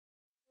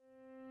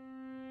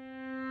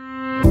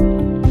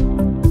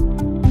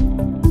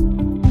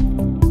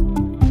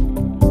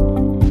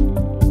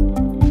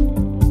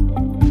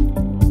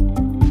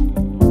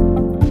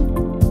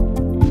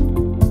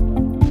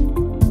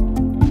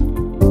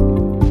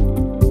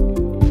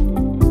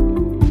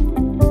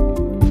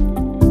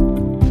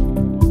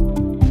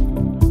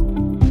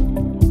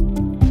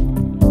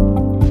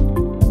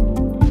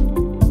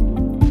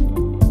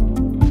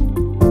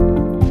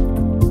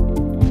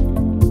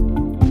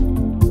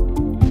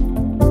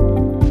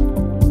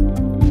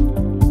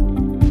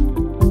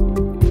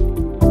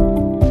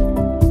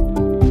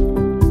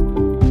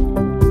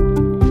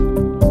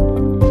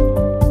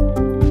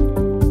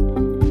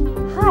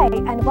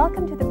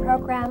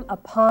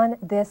Upon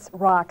This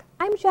Rock.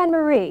 I'm Jeanne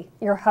Marie,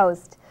 your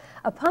host.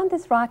 Upon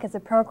This Rock is a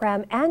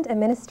program and a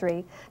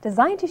ministry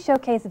designed to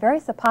showcase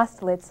various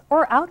apostolates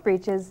or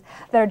outreaches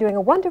that are doing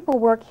a wonderful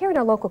work here in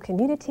our local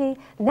community,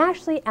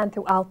 nationally and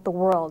throughout the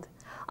world.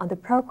 On the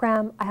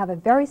program, I have a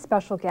very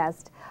special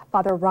guest,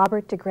 Father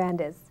Robert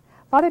DeGrandis.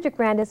 Father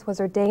DeGrandis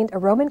was ordained a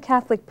Roman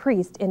Catholic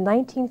priest in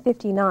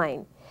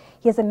 1959.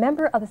 He is a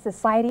member of the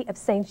Society of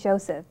St.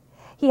 Joseph.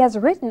 He has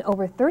written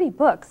over 30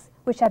 books,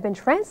 which have been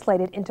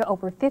translated into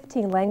over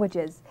 15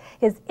 languages.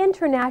 His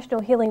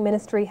international healing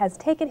ministry has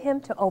taken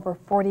him to over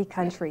 40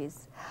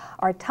 countries.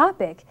 Our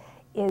topic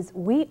is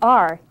We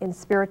Are in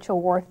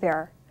Spiritual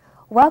Warfare.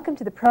 Welcome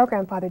to the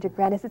program, Father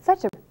DeGrandis. It's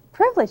such a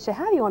privilege to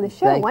have you on the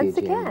show once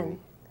again.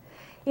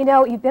 You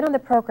know, you've been on the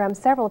program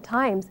several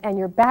times, and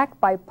you're back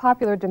by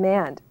popular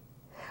demand.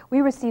 We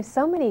received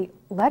so many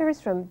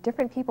letters from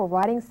different people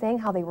writing, saying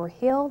how they were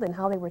healed and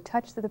how they were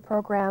touched through the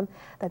program,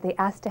 that they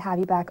asked to have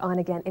you back on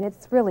again. And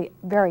it's really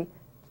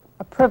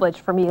a privilege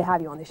for me to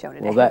have you on the show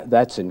today. Well,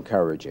 that's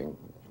encouraging.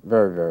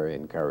 Very, very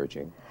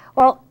encouraging.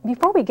 Well,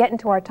 before we get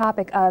into our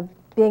topic of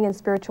being in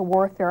spiritual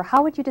warfare,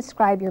 how would you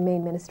describe your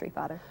main ministry,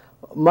 Father?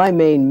 My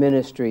main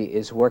ministry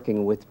is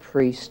working with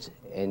priests,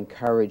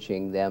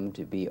 encouraging them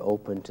to be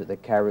open to the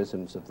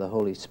charisms of the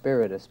Holy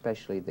Spirit,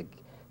 especially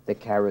the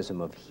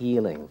charism of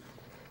healing.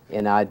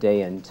 In our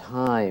day and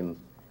time,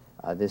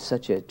 there's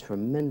such a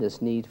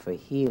tremendous need for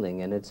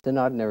healing, and it's an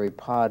ordinary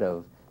part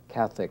of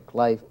Catholic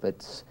life,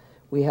 but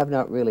we have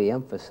not really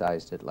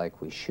emphasized it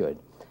like we should.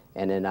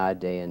 And in our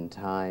day and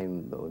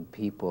time, when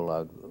people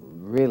are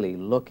really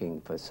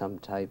looking for some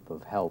type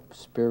of help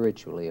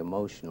spiritually,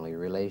 emotionally,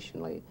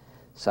 relationally,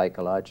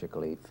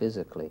 psychologically,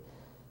 physically,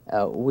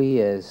 we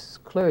as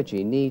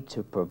clergy need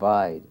to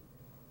provide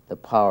the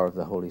power of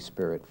the Holy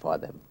Spirit for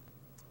them.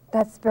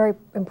 That's very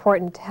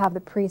important to have the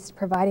priest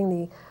providing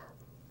the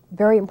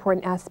very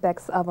important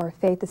aspects of our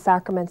faith, the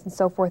sacraments and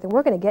so forth, and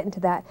we're going to get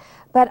into that.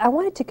 But I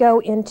wanted to go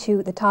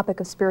into the topic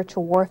of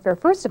spiritual warfare.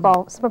 First of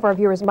all, some of our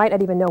viewers might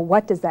not even know,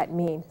 what does that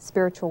mean,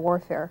 spiritual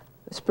warfare?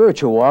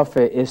 Spiritual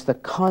warfare is the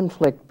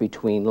conflict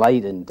between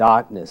light and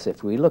darkness.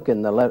 If we look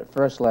in the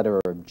first letter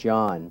of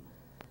John,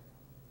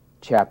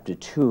 chapter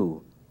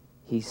 2,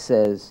 he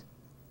says,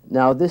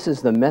 "Now this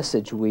is the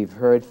message we've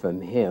heard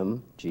from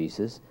him,"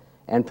 Jesus,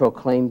 "and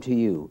proclaim to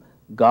you,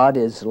 God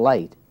is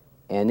light,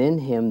 and in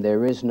him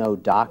there is no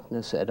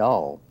darkness at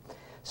all."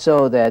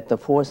 So that the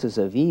forces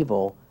of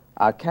evil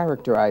are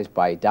characterized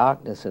by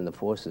darkness, and the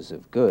forces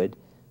of good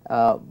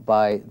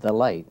by the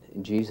light.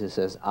 Jesus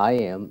says, "I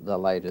am the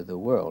light of the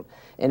world."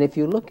 And if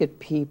you look at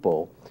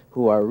people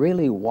who are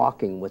really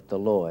walking with the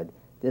Lord,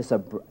 there's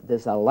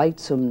a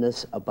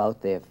lightsomeness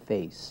about their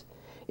face.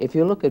 If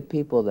you look at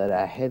people that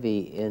are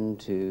heavy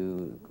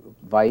into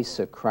vice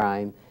or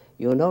crime,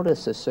 you'll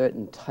notice a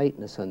certain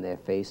tightness on their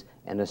face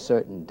and a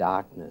certain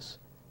darkness.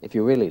 If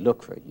you really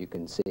look for it, you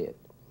can see it.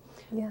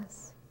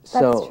 Yes,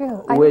 that's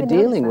true. We're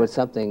dealing with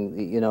something,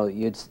 you know,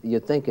 you'd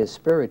think is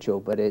spiritual,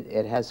 but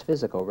it has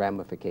physical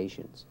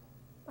ramifications.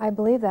 I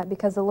believe that,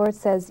 because the Lord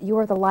says, "You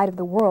are the light of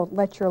the world.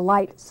 Let your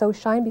light so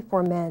shine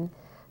before men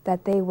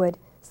that they would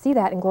see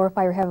that and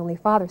glorify your Heavenly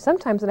Father."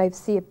 Sometimes when I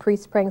see a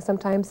priest praying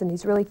sometimes and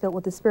he's really filled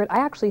with the Spirit, I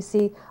actually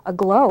see a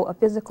glow, a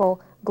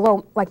physical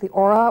glow, like the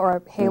aura or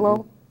a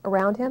halo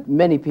around him.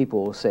 Many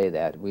people will say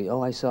that.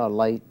 I saw a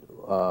light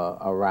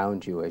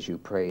around you as you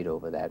prayed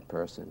over that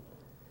person.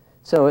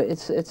 So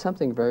it's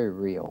something very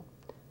real.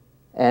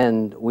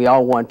 And we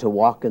all want to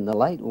walk in the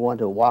light. We want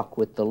to walk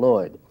with the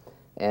Lord.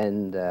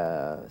 And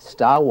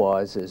Star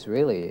Wars is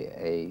really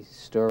a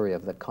story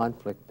of the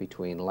conflict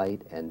between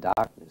light and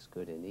darkness,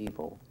 good and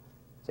evil.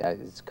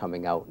 It's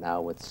coming out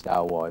now with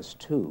Star Wars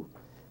 2.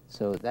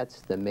 So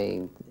that's the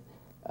main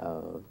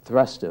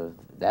thrust of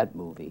that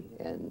movie.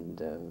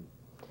 And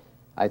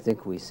I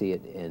think we see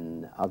it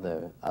in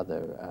other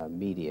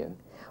media.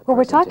 Well,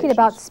 we're talking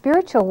about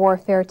spiritual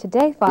warfare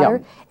today, Father,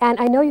 yeah. And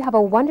I know you have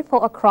a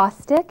wonderful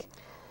acrostic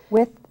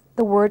with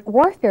the word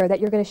warfare that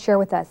you're going to share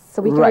with us,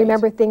 so we can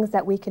remember things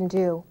that we can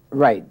do.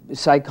 Right.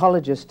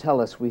 Psychologists tell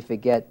us we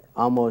forget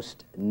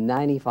almost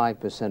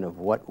 95% of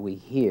what we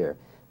hear,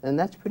 and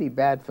that's pretty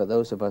bad for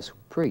those of us who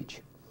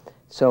preach.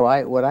 So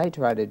what I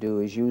try to do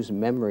is use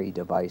memory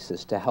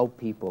devices to help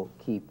people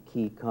keep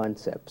key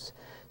concepts.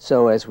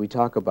 So as we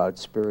talk about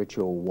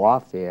spiritual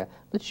warfare,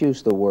 let's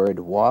use the word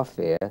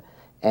warfare,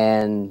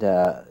 and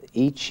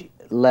each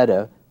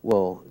letter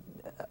will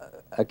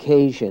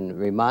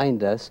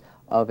remind us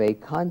of a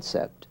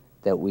concept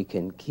that we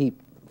can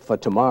keep for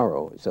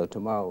tomorrow. So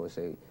tomorrow is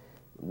a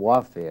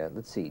warfare.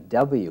 Let's see,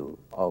 W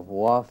of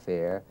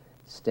warfare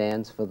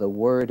stands for the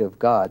Word of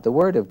God. The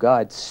Word of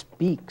God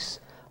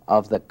speaks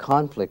of the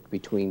conflict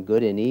between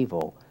good and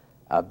evil,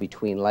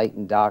 between light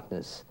and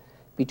darkness,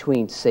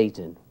 between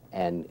Satan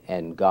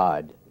and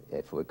God,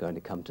 if we're going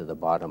to come to the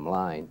bottom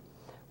line.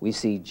 We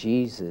see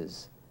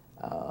Jesus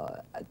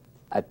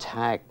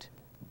attacked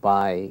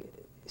by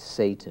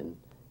Satan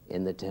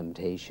in the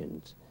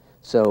temptations.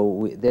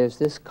 So there's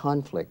this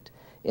conflict.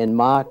 In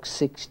Mark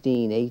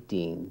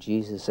 16:18,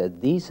 Jesus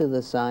said, "These are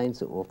the signs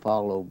that will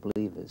follow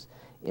believers.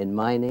 In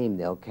my name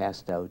they'll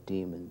cast out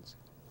demons.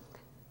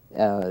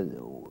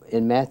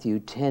 In Matthew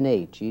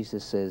 10:8,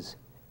 Jesus says,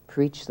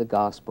 preach the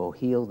gospel,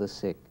 heal the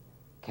sick,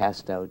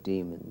 cast out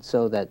demons.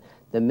 So that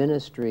the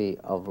ministry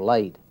of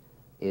light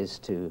is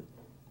to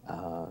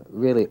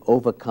really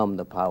overcome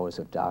the powers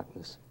of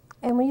darkness.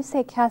 And when you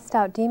say cast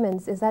out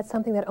demons, is that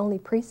something that only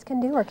priests can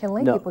do, or can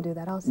lay people do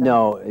that also?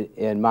 No,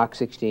 in Mark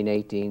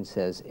 16:18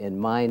 says, in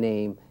my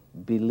name,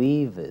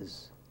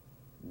 believers,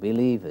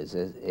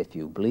 if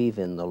you believe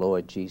in the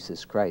Lord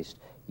Jesus Christ,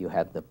 you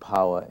have the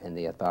power and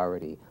the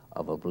authority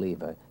of a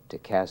believer to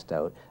cast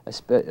out,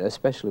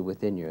 especially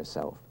within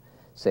yourself.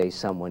 Say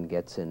someone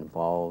gets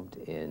involved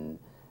in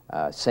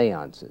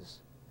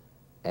seances,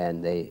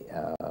 and they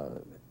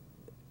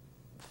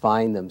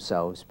find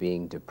themselves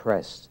being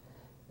depressed,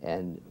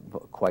 and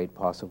quite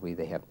possibly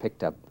they have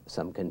picked up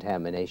some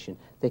contamination,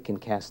 they can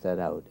cast that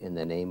out. In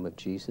the name of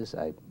Jesus,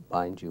 I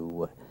bind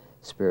you,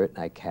 spirit,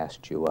 and I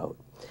cast you out.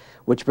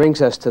 Which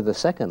brings us to the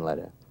second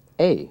letter,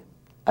 A,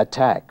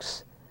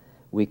 attacks.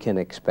 We can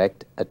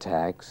expect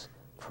attacks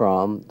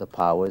from the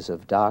powers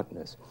of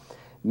darkness.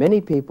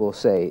 Many people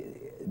say,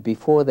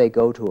 before they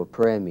go to a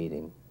prayer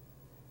meeting,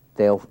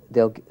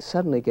 they'll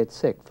suddenly get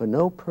sick for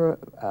no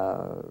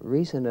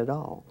reason at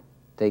all.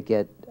 They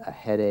get a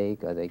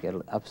headache or they get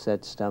an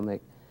upset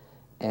stomach,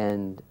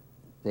 and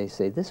they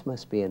say, this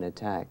must be an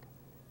attack.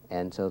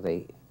 And so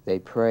they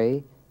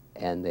pray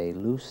and they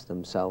loose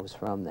themselves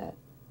from that,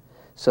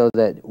 so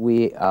that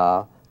we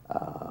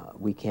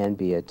can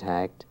be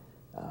attacked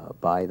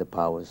by the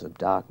powers of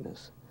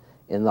darkness.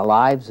 In the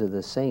lives of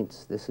the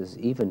saints, this is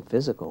even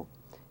physical.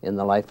 In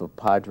the life of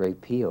Padre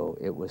Pio,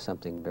 it was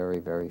something very,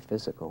 very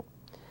physical.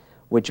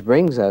 Which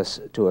brings us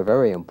to a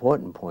very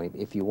important point.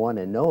 If you want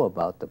to know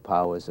about the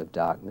powers of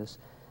darkness,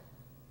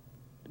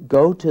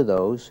 go to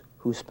those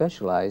who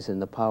specialize in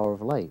the power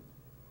of light,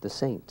 the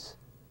saints.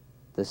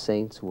 The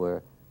saints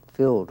were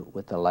filled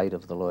with the light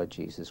of the Lord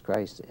Jesus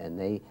Christ, and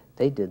they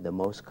did the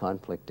most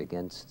conflict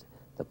against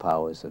the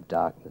powers of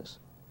darkness.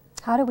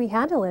 How do we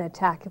handle an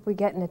attack if we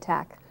get an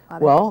attack?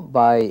 Father? Well,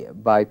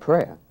 by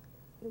prayer.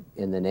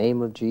 In the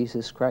name of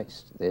Jesus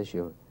Christ.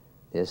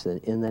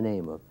 In the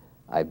name of,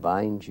 I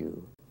bind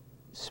you,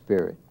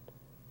 spirit,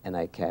 and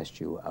I cast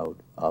you out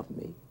of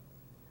me.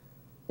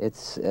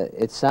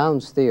 It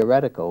sounds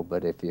theoretical,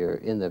 but if you're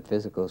in the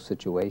physical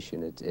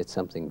situation, it's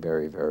something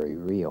very, very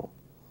real.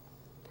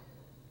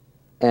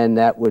 And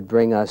that would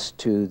bring us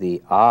to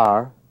the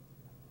R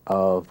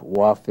of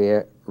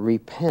warfare,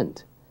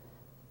 repent.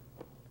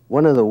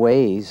 One of the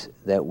ways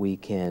that we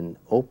can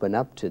open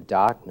up to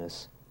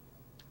darkness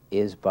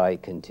is by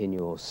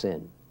continual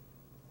sin.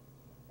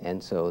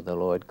 And so the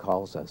Lord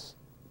calls us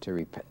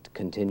to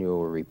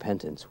continual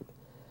repentance,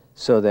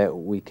 so that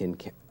we can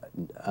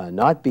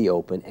not be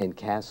open and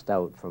cast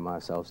out from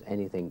ourselves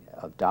anything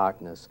of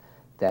darkness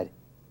that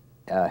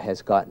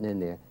has gotten in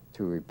there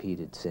through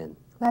repeated sin.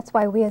 That's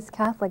why we as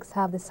Catholics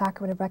have the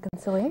sacrament of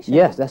reconciliation.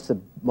 Yes, that's the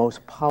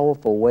most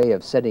powerful way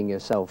of setting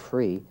yourself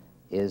free,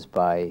 is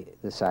by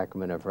the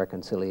sacrament of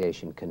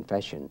reconciliation,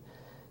 confession.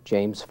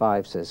 James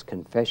 5 says,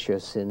 confess your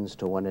sins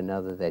to one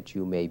another that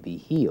you may be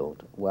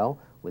healed. Well,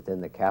 within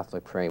the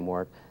Catholic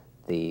framework,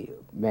 the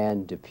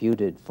man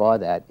deputed for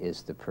that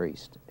is the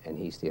priest, and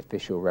he's the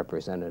official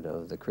representative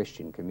of the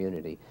Christian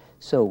community.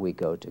 So we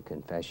go to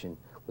confession,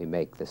 we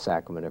make the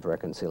sacrament of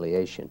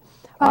reconciliation.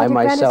 Father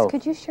DeGrandis,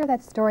 could you share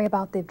that story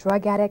about the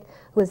drug addict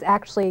who was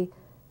actually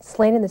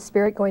slain in the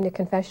spirit, going to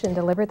confession and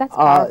delivered? That's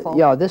powerful.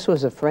 Yeah, this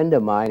was a friend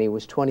of mine. He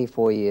was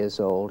 24 years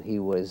old. He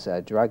was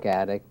a drug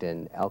addict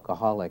and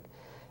alcoholic,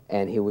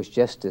 and he was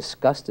just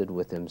disgusted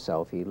with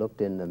himself. He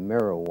looked in the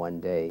mirror one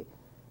day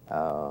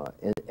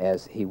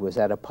as he was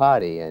at a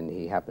party, and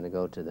he happened to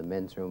go to the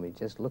men's room. He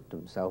just looked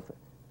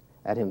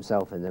at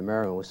himself in the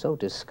mirror and was so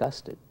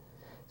disgusted.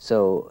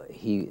 So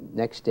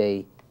next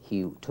day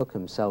he took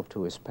himself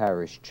to his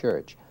parish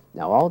church.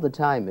 Now all the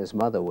time his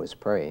mother was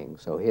praying,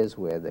 so here's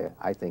where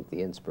I think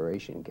the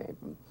inspiration came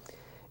from.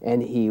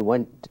 And he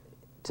went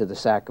to the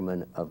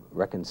sacrament of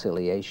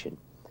reconciliation,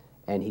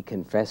 and he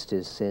confessed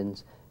his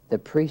sins. The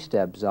priest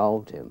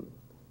absolved him.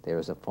 There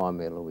is a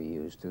formula we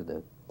use through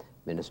the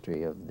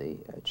ministry of the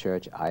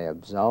church. I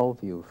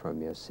absolve you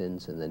from your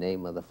sins in the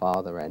name of the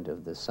Father and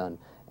of the Son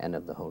and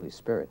of the Holy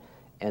Spirit.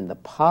 And the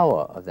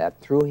power of that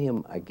threw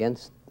him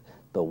against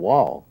the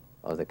wall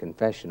of the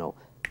confessional,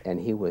 and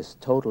he was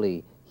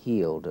totally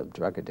healed of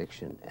drug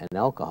addiction and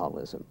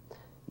alcoholism.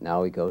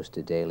 Now he goes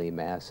to daily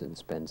Mass and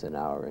spends an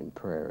hour in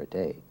prayer a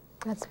day.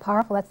 That's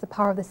powerful. That's the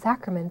power of the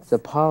sacraments. The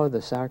power of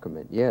the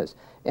sacrament, yes.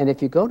 And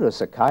if you go to a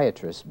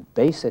psychiatrist,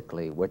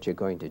 basically what you're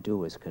going to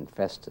do is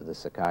confess to the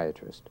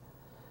psychiatrist.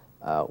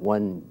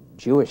 One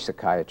Jewish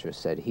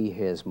psychiatrist said he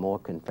hears more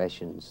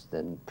confessions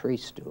than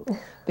priests do,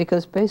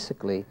 because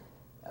basically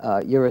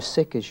you're as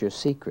sick as your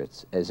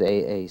secrets, as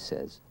AA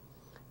says.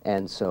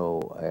 And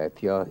so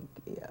if you're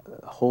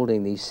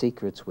holding these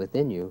secrets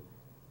within you,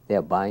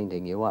 they're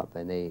binding you up,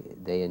 and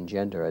they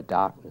engender a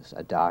darkness,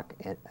 a dark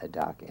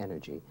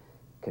energy.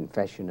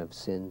 Confession of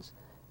sins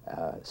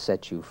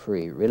sets you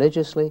free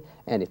religiously,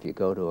 and if you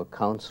go to a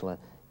counselor,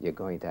 you're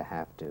going to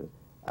have to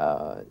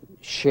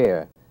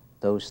share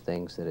those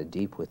things that are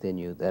deep within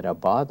you that are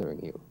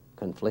bothering you,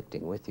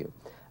 conflicting with you.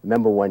 I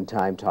remember one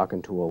time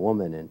talking to a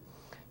woman, and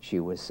she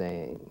was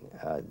saying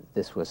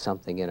this was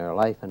something in her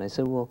life, and I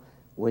said, well,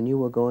 when you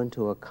were going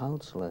to a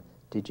counselor,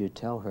 did you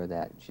tell her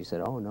that? She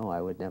said, oh no,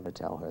 I would never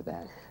tell her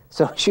that.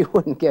 So she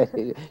wouldn't get,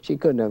 she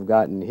couldn't have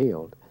gotten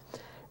healed.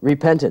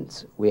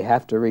 Repentance, we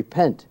have to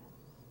repent.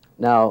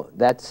 Now,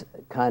 that's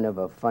kind of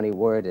a funny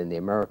word in the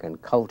American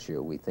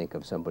culture. We think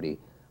of somebody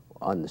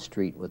on the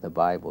street with a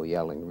Bible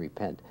yelling,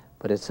 repent,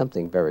 but it's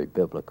something very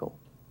biblical.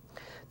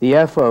 The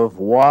effort of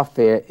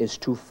warfare is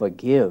to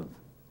forgive.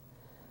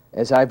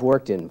 As I've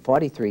worked in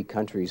 43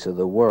 countries of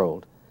the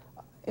world,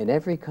 in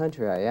every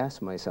country I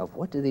ask myself,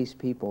 what do these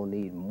people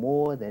need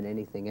more than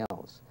anything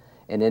else?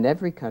 And in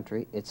every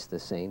country, it's the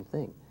same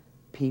thing.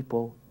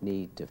 People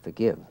need to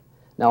forgive.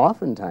 Now,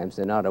 oftentimes,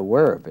 they're not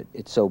aware of it.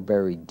 It's so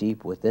buried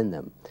deep within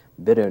them.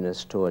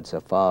 Bitterness towards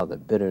a father,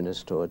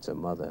 bitterness towards a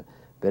mother,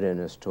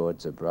 bitterness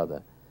towards a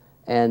brother.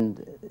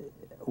 And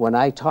when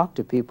I talk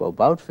to people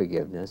about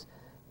forgiveness,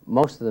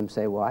 most of them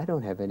say, well, I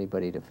don't have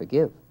anybody to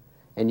forgive.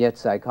 And yet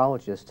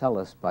psychologists tell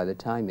us by the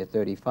time you're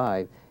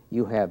 35,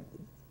 you have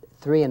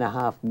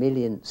 3.5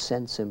 million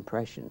sense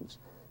impressions,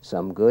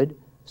 some good,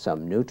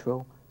 some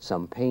neutral,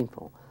 some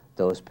painful.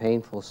 Those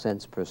painful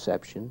sense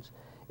perceptions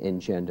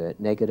engender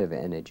negative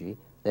energy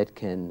that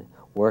can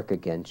work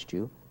against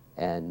you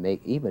and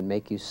even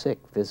make you sick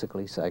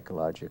physically,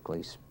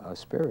 psychologically,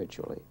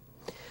 spiritually.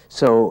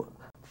 So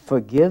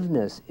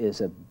forgiveness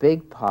is a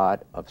big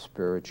part of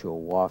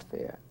spiritual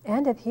warfare.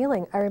 And of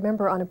healing. I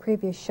remember on a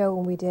previous show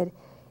when we did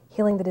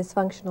Healing the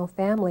Dysfunctional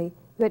Family,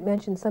 you had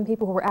mentioned some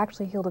people who were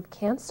actually healed of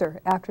cancer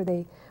after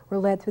they were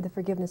led through the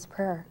forgiveness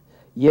prayer.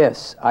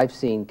 Yes, I've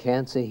seen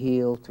cancer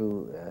healed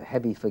through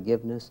heavy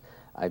forgiveness.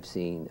 I've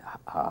seen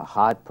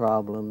heart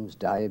problems,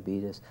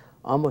 diabetes,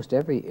 almost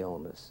every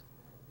illness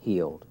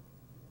healed.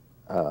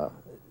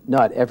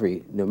 Not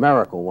every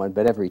numerical one,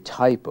 but every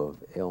type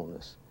of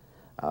illness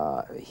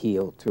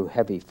healed through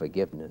heavy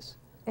forgiveness.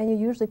 And you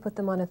usually put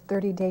them on a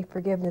 30-day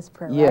forgiveness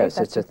prayer, right? Yes,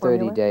 That's it's a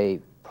 30-day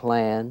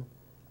plan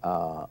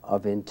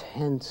of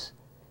intense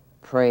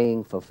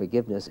praying for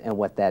forgiveness. And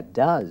what that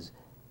does,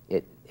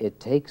 it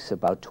takes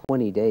about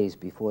 20 days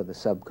before the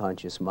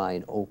subconscious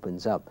mind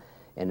opens up.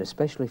 And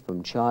especially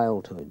from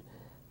childhood,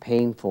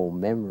 painful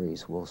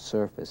memories will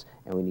surface,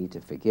 and we need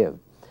to forgive.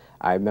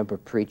 I remember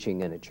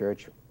preaching in a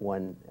church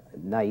one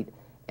night,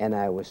 and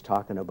I was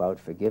talking about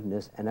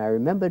forgiveness, and I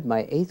remembered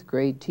my 8th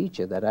grade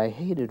teacher that I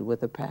hated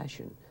with a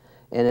passion.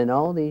 And in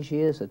all these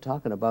years of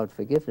talking about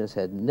forgiveness,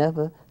 had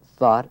never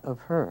thought of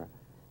her.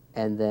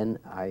 And then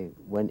I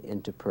went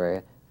into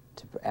prayer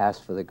to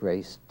ask for the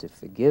grace to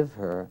forgive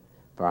her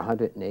for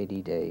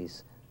 180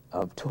 days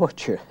of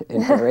torture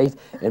in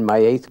my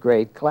 8th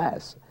grade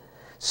class.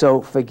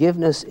 So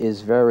forgiveness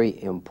is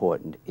very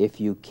important.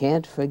 If you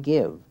can't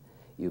forgive,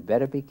 you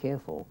better be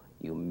careful.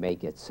 You may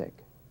get sick.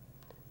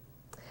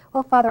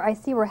 Well, Father, I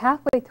see we're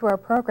halfway through our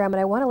program, and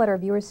I want to let our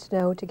viewers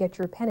know to get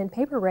your pen and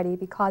paper ready,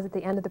 because at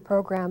the end of the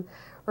program,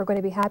 we're going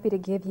to be happy to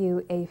give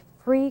you a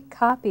free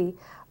copy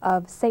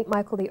of St.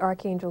 Michael the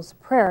Archangel's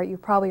Prayer. You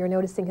probably are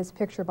noticing his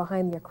picture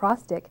behind the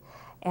acrostic.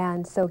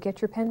 And so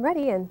get your pen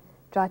ready and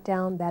jot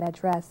down that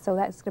address. So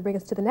that's going to bring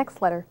us to the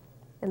next letter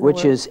in the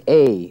Which word. is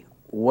A.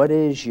 What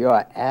is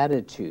your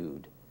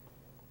attitude?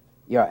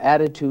 Your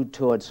attitude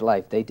towards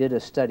life. They did a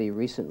study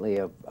recently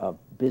of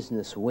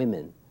business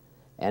women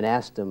and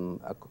asked them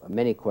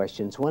many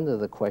questions. One of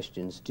the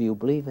questions, do you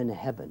believe in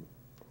heaven?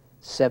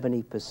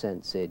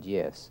 70% said,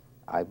 yes,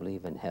 I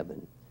believe in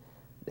heaven.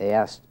 They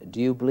asked,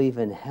 do you believe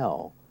in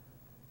hell?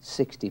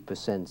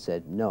 60%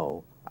 said,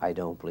 no, I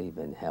don't believe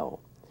in hell.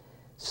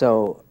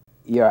 So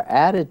your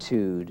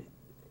attitude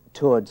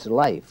towards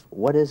life,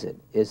 what is it?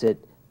 Is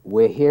it,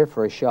 we're here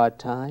for a short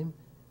time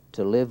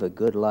to live a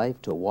good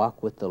life, to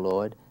walk with the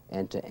Lord,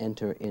 and to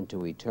enter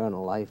into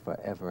eternal life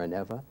forever and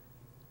ever?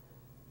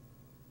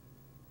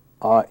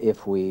 Or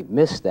if we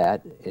miss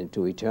that,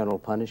 into eternal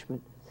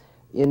punishment?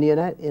 In the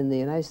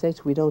United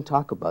States, we don't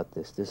talk about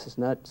this. This is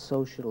not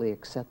socially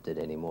accepted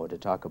anymore to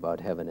talk about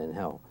heaven and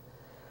hell.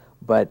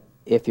 But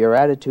if your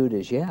attitude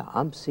is, yeah,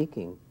 I'm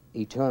seeking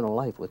eternal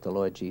life with the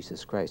Lord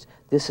Jesus Christ,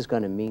 this is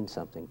going to mean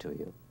something to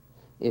you.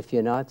 If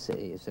you're not,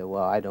 you say,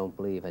 well, I don't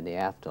believe in the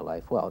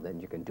afterlife, well, then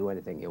you can do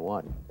anything you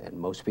want, and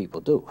most people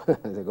do.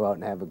 They go out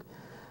and have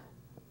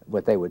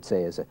what they would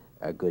say is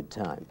a good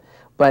time.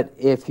 But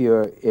if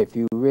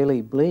you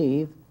really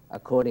believe,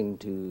 according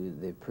to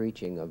the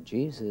preaching of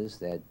Jesus,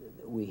 that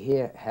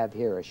we have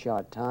here a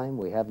short time,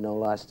 we have no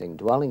lasting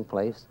dwelling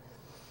place,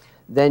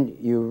 then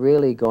you're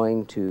really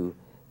going to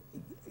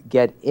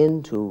get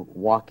into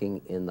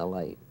walking in the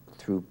light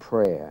through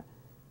prayer,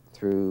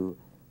 through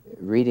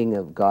reading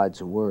of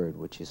God's Word,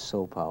 which is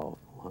so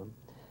powerful,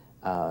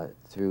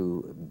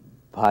 through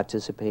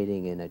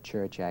participating in a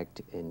church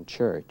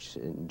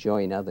and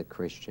join other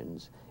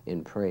Christians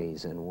in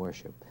praise and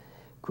worship,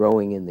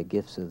 growing in the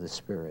gifts of the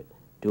Spirit,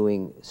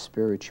 doing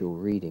spiritual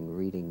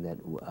reading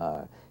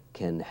that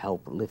can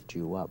help lift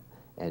you up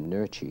and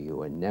nurture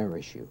you and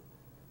nourish you.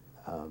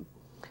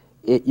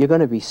 you're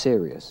going to be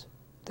serious.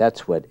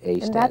 That's what A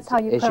stands. And that's how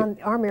you put on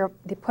the armor.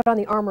 You put on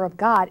the armor of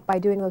God by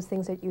doing those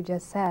things that you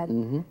just said,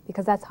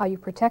 because that's how you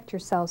protect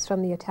yourselves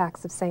from the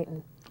attacks of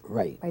Satan.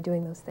 Right. By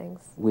doing those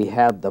things. We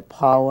have the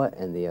power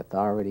and the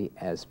authority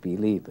as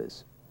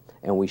believers,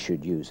 and we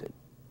should use it.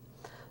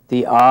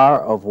 The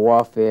R of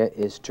warfare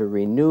is to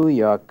renew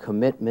your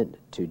commitment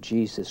to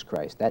Jesus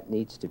Christ. That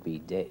needs to be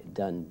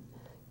done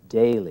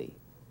daily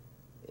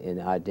in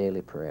our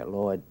daily prayer.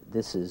 Lord,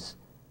 this is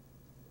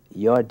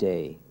your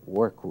day.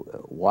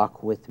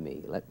 Walk with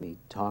me. Let me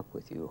talk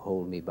with you.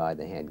 Hold me by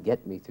the hand.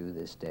 Get me through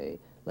this day.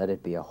 Let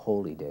it be a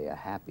holy day, a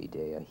happy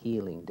day, a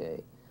healing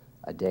day,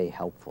 a day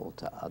helpful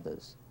to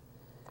others.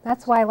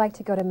 That's why I like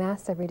to go to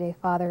Mass every day,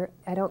 Father.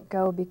 I don't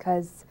go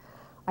because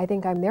I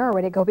think I'm there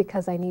already. I go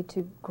because I need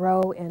to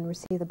grow and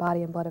receive the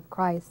body and blood of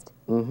Christ.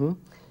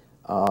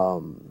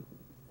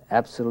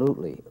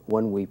 Absolutely.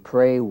 When we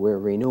pray, we're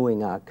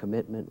renewing our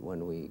commitment.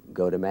 When we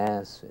go to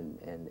Mass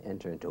and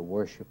enter into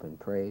worship and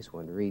praise,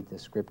 when we read the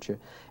Scripture,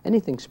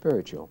 anything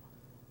spiritual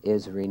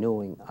is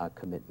renewing our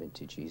commitment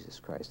to Jesus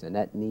Christ. And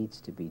that needs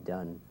to be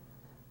done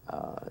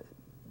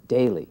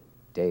daily.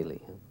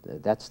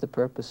 That's the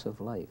purpose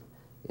of life,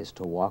 is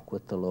to walk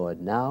with the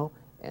Lord now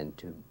and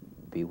to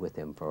be with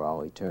Him for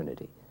all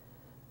eternity.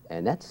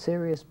 And that's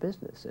serious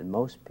business, and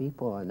most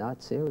people are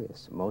not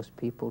serious. Most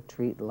people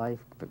treat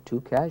life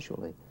too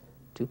casually.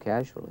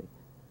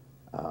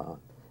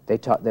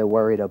 They're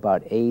worried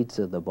about AIDS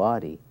of the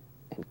body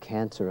and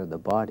cancer of the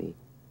body,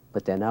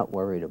 but they're not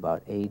worried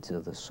about AIDS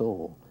of the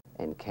soul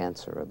and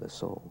cancer of the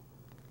soul.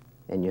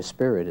 And your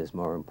spirit is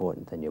more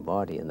important than your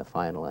body in the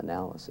final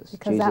analysis.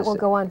 Because that will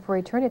go on for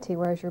eternity,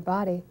 whereas your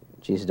body...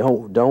 Jesus,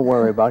 don't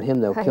worry about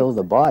him that'll kill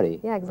the body.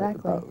 Yeah,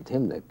 exactly. About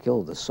him that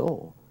kill the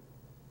soul.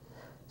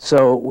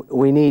 So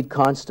we need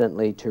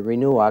constantly to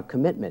renew our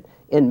commitment.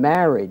 In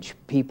marriage,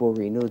 people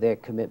renew their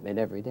commitment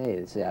every day.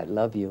 They say, I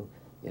love you,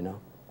 I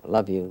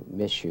love you,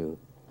 miss you.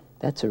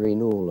 That's a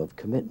renewal of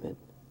commitment.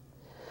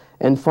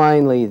 And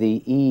finally,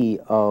 the E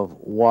of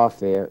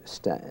warfare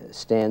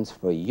stands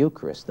for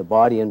Eucharist, the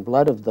body and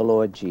blood of the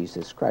Lord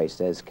Jesus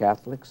Christ. As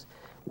Catholics,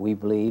 we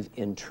believe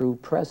in true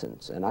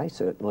presence, and I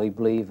certainly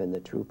believe in the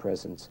true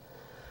presence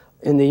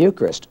in the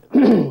Eucharist.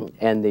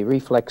 And the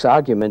reflex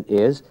argument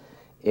is,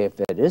 if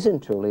it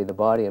isn't truly the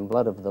body and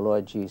blood of the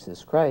Lord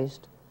Jesus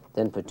Christ,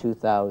 then for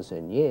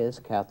 2,000 years,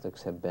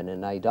 Catholics have been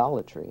in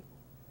idolatry.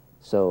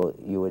 So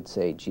you would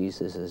say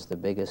Jesus is the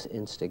biggest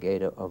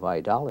instigator of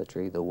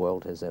idolatry the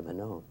world has ever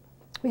known.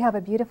 We have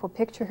a beautiful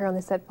picture here on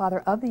the set,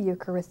 Father, of the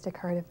Eucharistic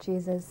heart of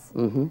Jesus.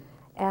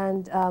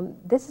 And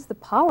this is the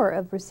power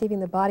of receiving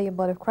the body and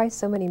blood of Christ.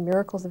 So many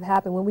miracles have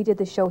happened. When we did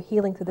the show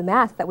Healing Through the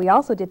Mass that we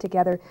also did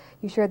together,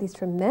 you shared these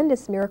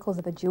tremendous miracles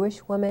of a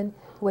Jewish woman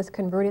who was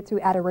converted through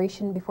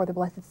adoration before the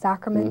Blessed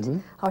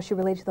Sacrament, how she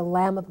related to the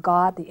Lamb of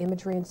God, the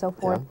imagery and so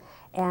forth.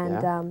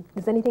 And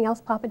does anything else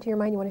pop into your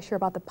mind you want to share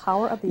about the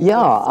power of the Eucharist?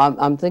 Yeah,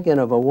 I'm thinking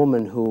of a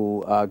woman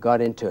who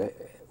got into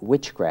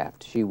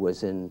witchcraft. She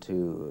was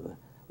into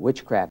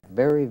witchcraft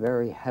very,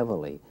 very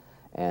heavily.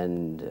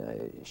 And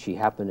she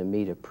happened to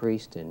meet a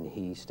priest, and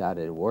he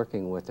started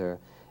working with her,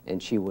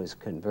 and she was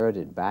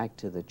converted back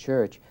to the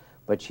church.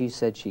 But she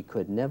said she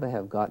could never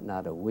have gotten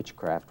out of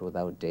witchcraft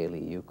without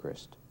daily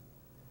Eucharist,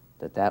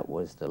 that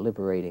was the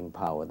liberating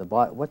power.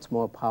 What's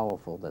more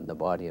powerful than the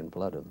body and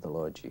blood of the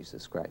Lord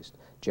Jesus Christ?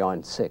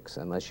 John 6,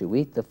 unless you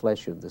eat the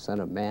flesh of the Son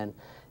of Man,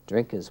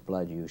 drink his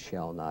blood, you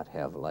shall not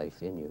have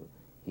life in you.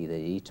 He that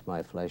eats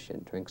my flesh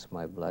and drinks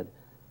my blood,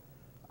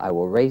 I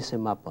will raise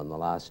him up on the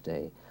last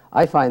day.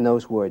 I find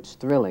those words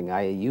thrilling.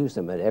 I use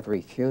them at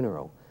every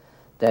funeral,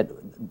 that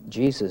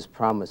Jesus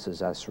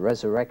promises us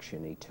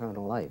resurrection,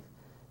 eternal life.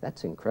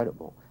 That's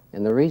incredible.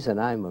 And the reason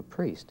I'm a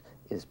priest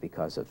is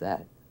because of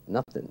that.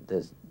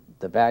 There's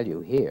the value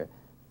here.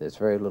 There's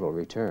very little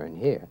return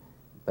here.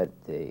 But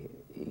the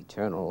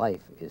eternal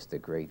life is the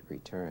great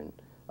return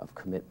of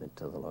commitment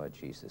to the Lord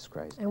Jesus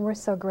Christ. And we're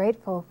so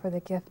grateful for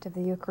the gift of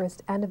the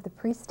Eucharist and of the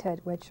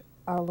priesthood, which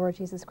our Lord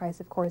Jesus Christ,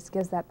 of course,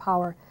 gives that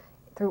power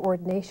through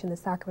ordination, the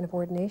sacrament of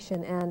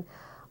ordination. And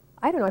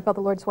I don't know, I felt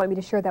the Lord just wanted me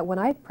to share that when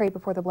I prayed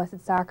before the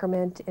Blessed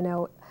Sacrament,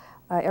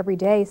 every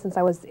day since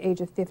I was the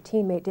age of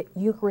 15, made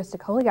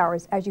Eucharistic holy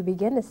hours, as you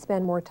begin to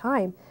spend more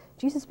time,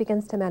 Jesus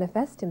begins to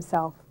manifest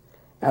himself.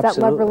 It's that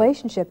love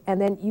relationship, and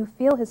then you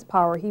feel his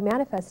power. He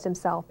manifests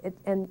himself,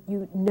 and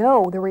you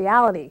know the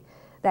reality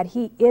that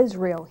he is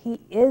real. He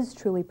is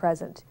truly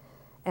present.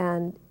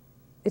 And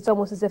it's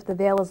almost as if the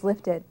veil is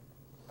lifted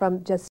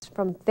from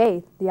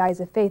faith, the eyes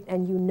of faith,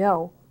 and you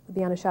know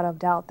beyond a shadow of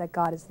doubt that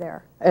God is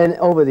there. And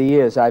over the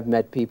years, I've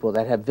met people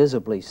that have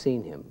visibly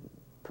seen him,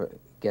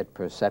 get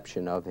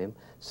perception of him.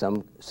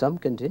 Some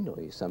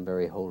continually, some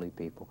very holy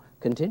people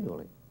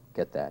continually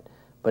get that.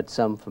 But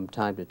some from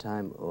time to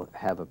time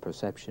have a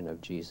perception of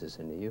Jesus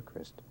in the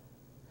Eucharist.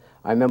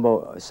 I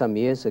remember some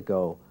years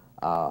ago,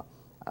 a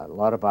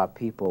lot of our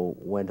people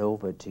went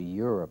over to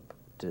Europe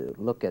to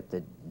look at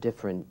the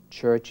different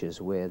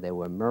churches where there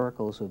were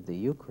miracles of the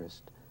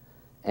Eucharist.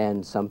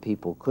 And some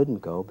people couldn't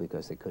go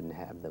because they didn't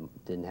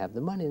have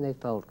the money, and they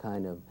felt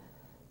kind of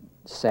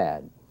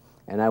sad.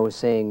 And I was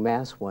saying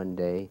Mass one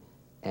day,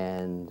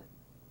 and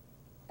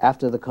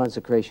after the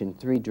consecration,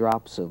 3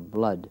 drops of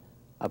blood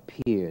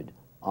appeared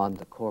on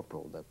the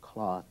corporal, the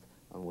cloth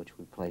on which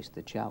we placed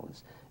the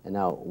chalice. And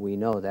now we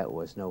know that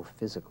was no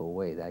physical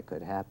way that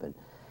could happen.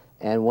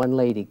 And one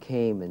lady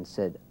came and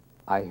said,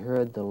 I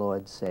heard the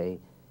Lord say,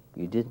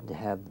 you didn't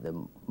have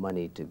the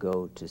money to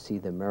go to see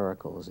the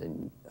miracles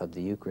of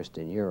the Eucharist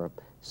in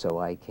Europe, so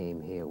I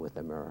came here with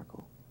a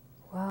miracle.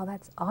 Wow,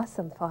 that's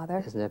awesome,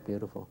 Father. Isn't that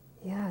beautiful?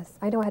 Yes.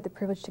 I know I had the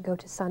privilege to go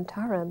to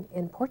Santarem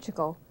in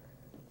Portugal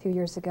a few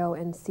years ago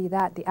and see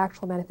that, the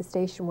actual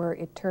manifestation where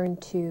it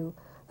turned to,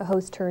 the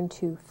host turned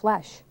to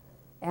flesh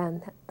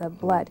and the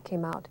blood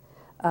came out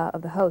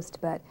of the host.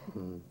 But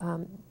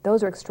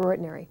those are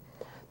extraordinary.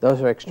 Those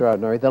are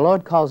extraordinary. The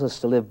Lord calls us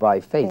to live by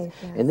faith.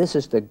 Yes. And this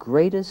is the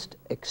greatest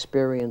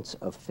experience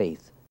of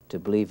faith, to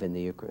believe in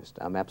the Eucharist.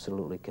 I'm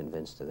absolutely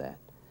convinced of that.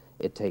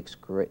 It takes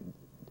great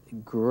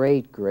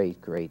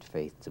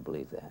faith to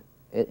believe that.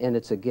 And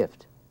it's a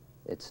gift.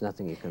 It's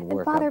nothing you can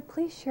work And Father, up.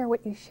 please share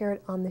what you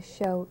shared on the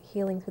show,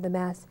 Healing Through the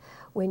Mass,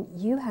 when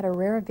you had a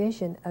rare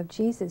vision of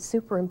Jesus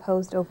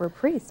superimposed over a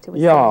priest who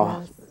was saying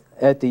Mass.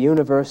 At the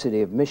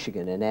University of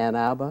Michigan in Ann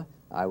Arbor,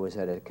 I was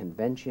at a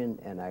convention,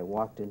 and I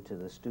walked into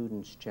the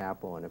students'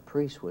 chapel, and a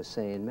priest was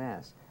saying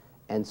Mass.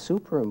 And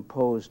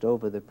superimposed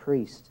over the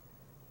priest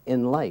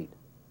in light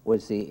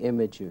was the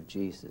image of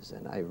Jesus.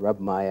 And I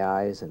rubbed my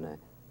eyes, and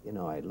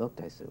I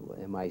looked, I said, well,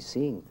 am I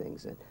seeing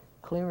things? And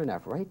clear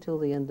enough, right till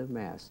the end of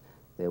Mass,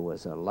 there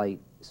was a light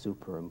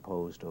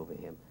superimposed over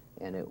him.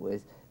 And it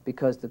was,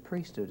 because the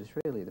priesthood is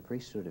really the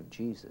priesthood of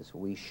Jesus.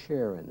 We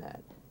share in that.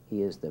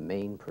 He is the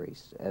main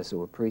priest. As there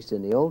were priests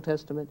in the Old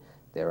Testament,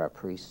 there are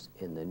priests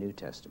in the New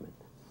Testament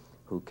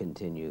who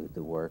continue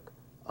the work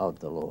of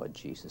the Lord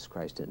Jesus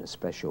Christ in a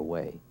special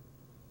way.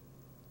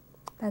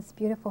 That's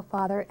beautiful,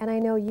 Father. And I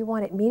know you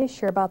wanted me to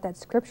share about that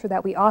scripture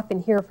that we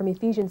often hear from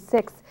Ephesians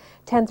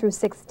 6:10 through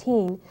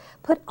 16.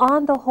 Put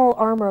on the whole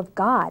armor of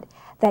God,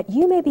 that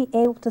you may be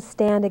able to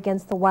stand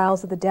against the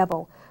wiles of the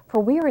devil. For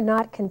we are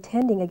not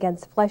contending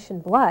against flesh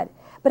and blood,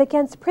 but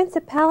against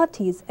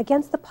principalities,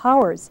 against the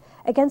powers,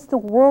 against the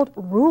world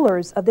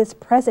rulers of this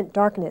present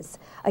darkness,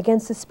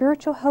 against the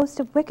spiritual host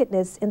of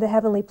wickedness in the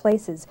heavenly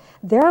places.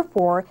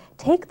 Therefore,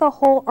 take the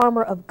whole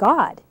armor of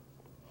God,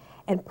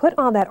 and put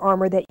on that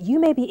armor that you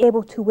may be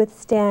able to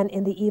withstand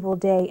in the evil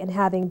day, and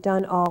having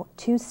done all,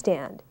 to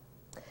stand.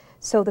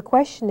 So the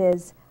question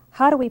is,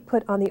 how do we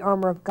put on the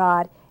armor of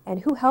God, and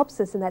who helps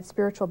us in that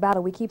spiritual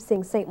battle? We keep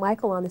seeing St.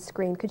 Michael on the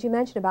screen. Could you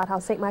mention about how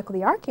St. Michael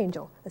the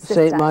Archangel assists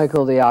us? St.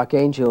 Michael the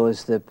Archangel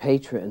is the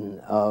patron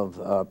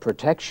of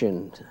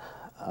protection.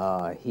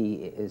 He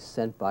is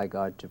sent by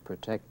God to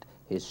protect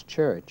his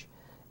church.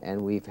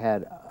 And we've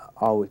had,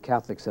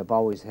 Catholics have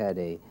always had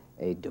a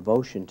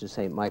devotion to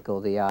St.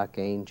 Michael the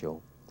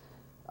Archangel.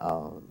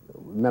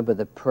 Remember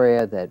the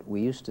prayer that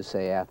we used to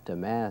say after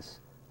Mass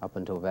up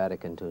until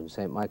Vatican II,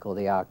 St. Michael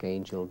the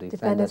Archangel,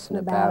 defend us in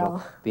the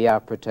battle, be our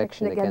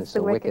protection against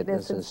the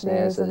wickedness and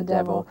snares of the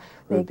devil,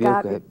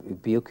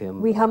 rebuke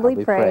him, we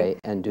humbly pray,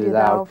 and do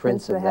thou,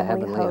 Prince of the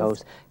heavenly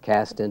host,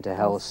 cast into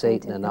hell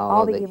Satan and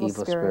all the evil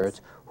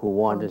spirits who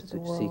wander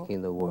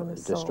seeking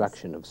the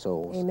destruction of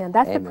souls. Amen.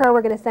 That's the prayer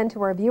we're going to send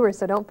to our viewers,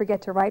 so don't forget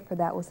to write for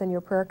that. We'll send you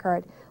a prayer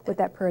card with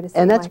that prayer to St.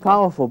 And that's Michael.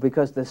 powerful,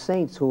 because the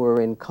saints who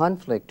are in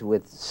conflict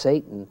with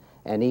Satan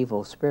and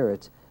evil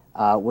spirits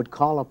would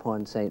call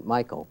upon St.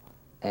 Michael,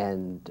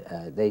 and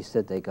they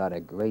said they got a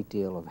great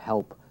deal of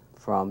help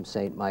from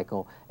St.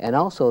 Michael, and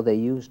also they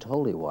used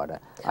holy water.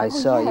 I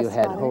saw you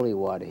had holy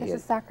water here. This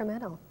is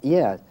sacramental.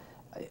 Yeah.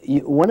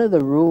 One of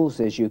the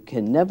rules is you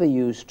can never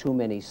use too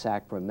many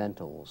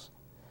sacramentals.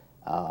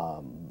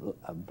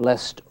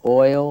 Blessed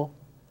oil,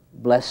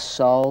 blessed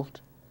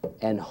salt,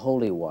 and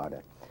holy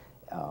water.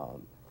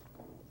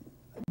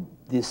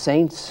 The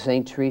saints,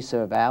 St. Teresa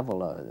of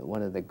Avila,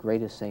 one of the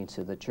greatest saints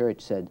of the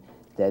church, said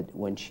that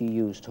when she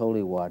used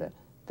holy water,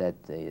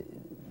 that the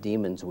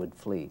demons would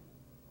flee.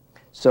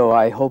 So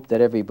I hope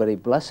that everybody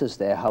blesses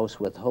their house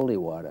with holy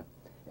water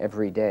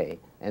every day.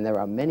 And there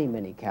are many,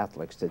 many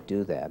Catholics that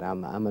do that.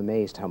 I'm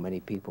amazed how many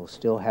people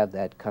still have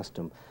that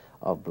custom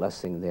of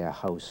blessing their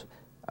house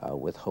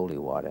with holy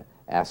water,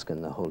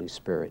 asking the Holy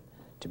Spirit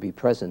to be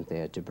present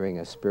there, to bring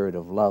a spirit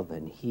of love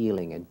and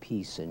healing and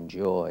peace and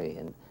joy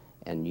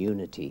and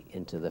unity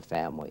into the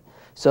family.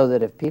 So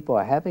that if people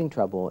are having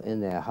trouble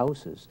in their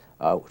houses,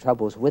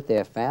 troubles with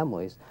their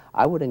families,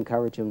 I would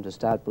encourage them to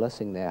start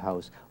blessing their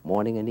house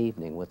morning and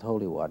evening with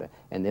holy water,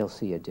 and they'll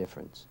see a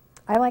difference.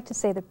 I like to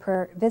say the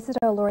prayer, visit,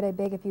 O Lord, I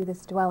beg of you,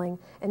 this dwelling,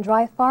 and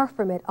drive far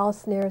from it all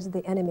snares of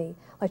the enemy.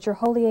 Let your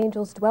holy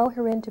angels dwell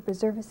herein to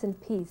preserve us in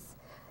peace,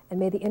 and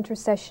may the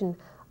intercession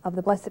of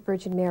the Blessed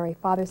Virgin Mary,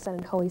 Father, Son,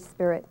 and Holy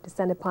Spirit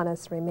descend upon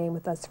us and remain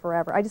with us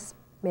forever. I just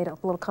made a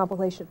little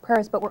compilation of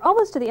prayers, but we're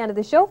almost to the end of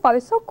the show, Father.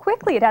 So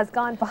quickly it has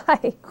gone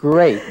by.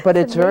 Great, but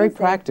it's very amazing.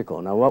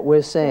 practical. Now what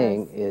we're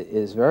saying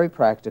is very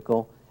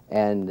practical,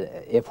 and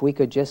if we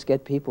could just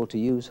get people to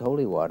use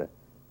holy water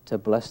to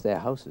bless their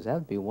houses, that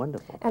would be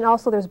wonderful. And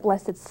also there's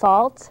blessed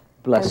salt,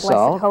 Blessed and blessed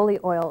salt. holy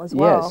oil as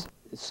well.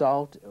 Yes,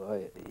 salt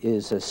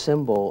is a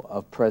symbol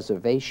of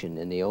preservation.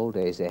 In the old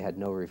days, they had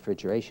no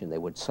refrigeration. They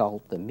would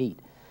salt the meat.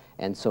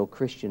 And so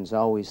Christians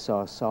always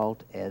saw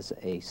salt as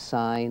a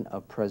sign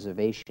of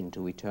preservation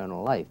to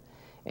eternal life.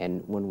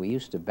 And when we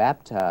used to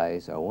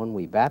baptize, or when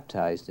we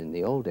baptized in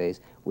the old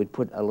days, we'd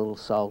put a little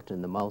salt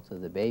in the mouth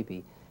of the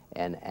baby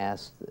and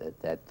ask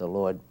that the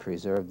Lord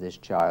preserve this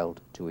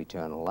child to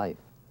eternal life.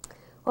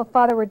 Well,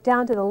 Father, we're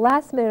down to the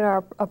last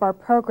minute of our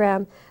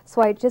program,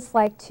 so I'd just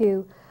like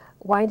to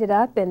wind it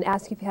up and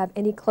ask you if you have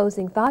any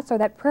closing thoughts or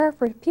that prayer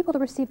for people to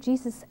receive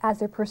Jesus as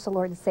their personal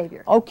Lord and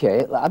Savior.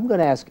 Okay, I'm going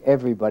to ask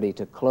everybody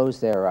to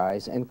close their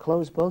eyes and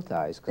close both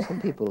eyes, because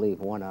some people leave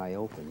one eye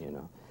open, you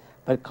know.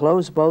 But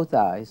close both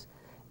eyes,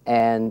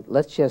 and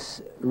let's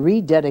just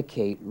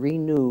rededicate,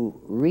 renew,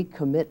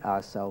 recommit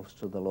ourselves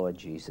to the Lord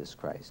Jesus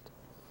Christ.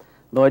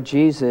 Lord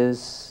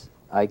Jesus,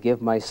 I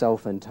give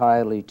myself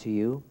entirely to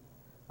you.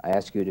 I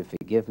ask you to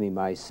forgive me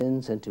my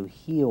sins and to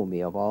heal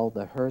me of all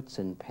the hurts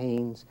and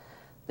pains,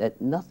 that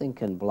nothing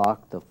can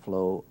block the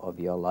flow of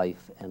your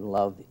life and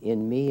love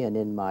in me and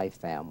in my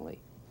family.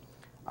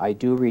 I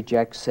do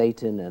reject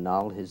Satan and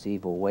all his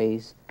evil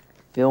ways.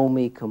 Fill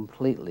me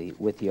completely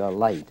with your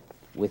light,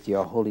 with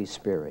your Holy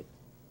Spirit.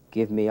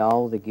 Give me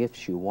all the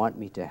gifts you want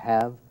me to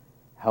have.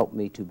 Help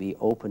me to be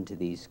open to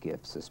these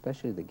gifts,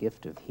 especially the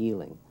gift of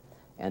healing,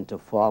 and to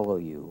follow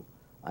you.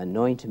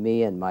 Anoint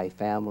me and my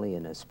family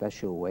in a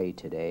special way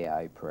today,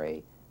 I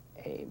pray.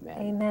 Amen.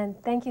 Amen.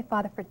 Thank you,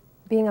 Father, for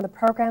being on the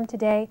program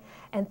today,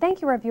 and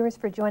thank you, our viewers,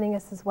 for joining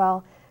us as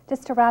well.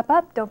 Just to wrap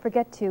up, don't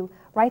forget to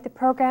write the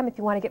program if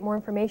you want to get more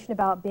information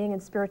about being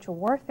in spiritual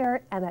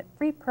warfare and that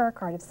free prayer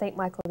card of St.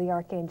 Michael the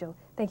Archangel.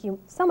 Thank you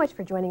so much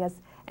for joining us,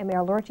 and may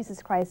our Lord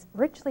Jesus Christ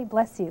richly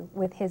bless you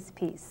with his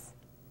peace.